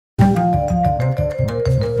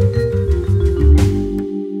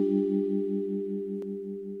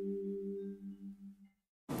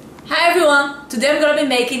Today I'm gonna be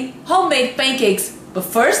making homemade pancakes, but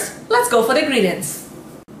first, let's go for the ingredients.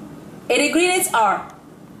 The ingredients are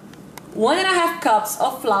 1.5 cups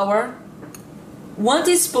of flour, 1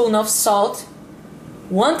 teaspoon of salt,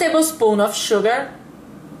 1 tablespoon of sugar,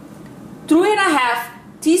 3.5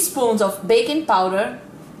 teaspoons of baking powder,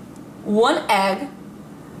 1 egg,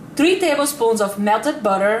 3 tablespoons of melted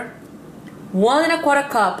butter, 1.25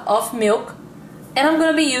 cup of milk, and I'm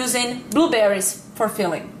gonna be using blueberries for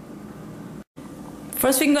filling.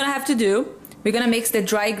 First thing we're gonna have to do, we're gonna mix the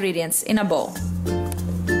dry ingredients in a bowl.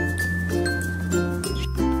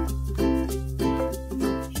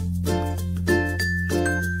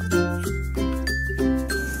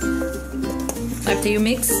 After you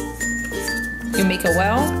mix, you make it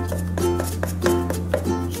well,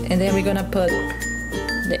 and then we're gonna put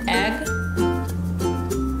the egg,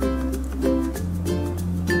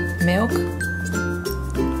 milk,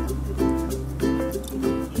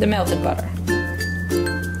 the melted butter.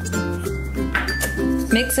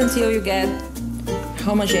 Mix until you get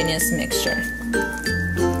homogeneous mixture.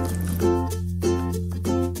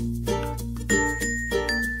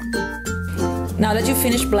 Now that you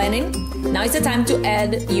finish blending, now it's the time to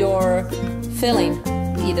add your filling.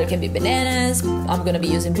 Either can be bananas, I'm gonna be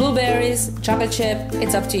using blueberries, chocolate chip,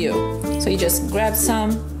 it's up to you. So you just grab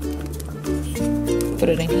some, put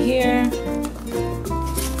it in here,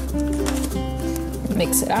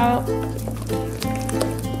 mix it out,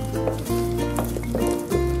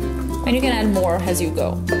 and you can add more as you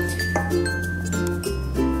go.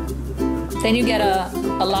 Then you get a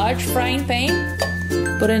large frying pan,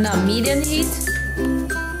 put it in a medium heat,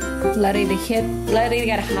 let it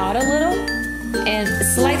get hot a little, and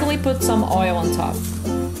slightly put some oil on top.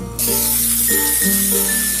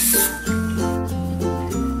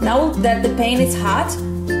 Now that the pan is hot,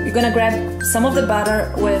 you're gonna grab some of the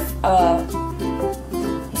butter with a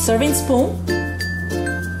serving spoon,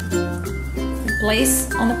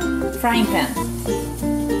 place on the frying pan.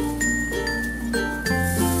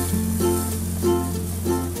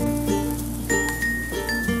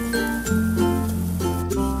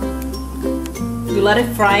 You let it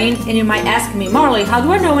frying, and you might ask me, Marley, how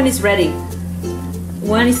do I know when it's ready?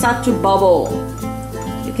 When it starts to bubble.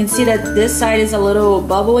 You can see that this side is a little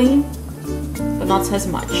bubbling, but not as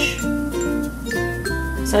much.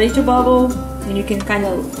 Starting to bubble, and you can kind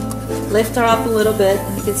of lift her up a little bit,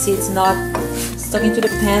 and you can see it's not stuck into the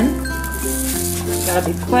pan. You gotta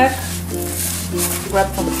be quick. Grab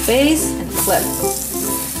from the base and flip.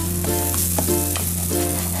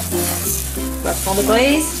 Grab from the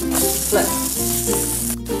base, flip.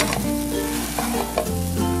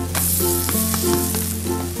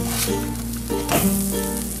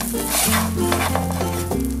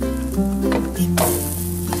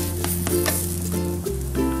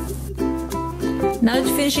 Now that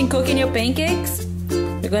you're finishing cooking your pancakes,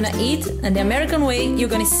 you're gonna eat, and the American way, you're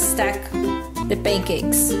gonna stack the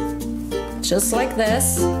pancakes. Just like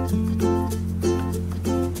this.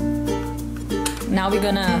 Now you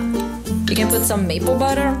can put some maple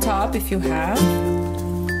butter on top if you have.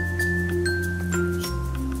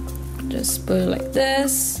 Just put it like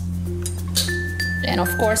this. And of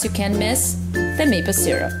course you can't miss the maple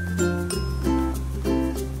syrup.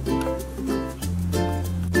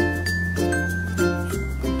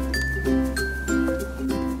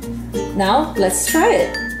 Now, let's try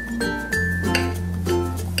it.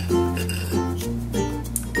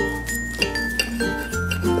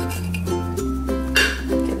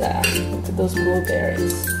 Look at that. Look at those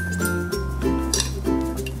blueberries.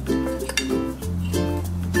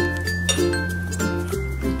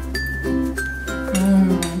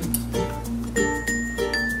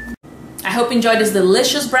 I hope you enjoyed this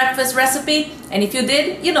delicious breakfast recipe, and if you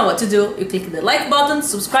did, you know what to do. You click the like button,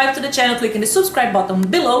 subscribe to the channel, clicking the subscribe button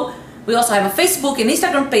below. We also have a Facebook and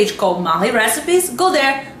Instagram page called Marley Recipes. Go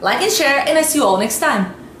there, like and share, and I see you all next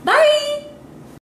time. Bye!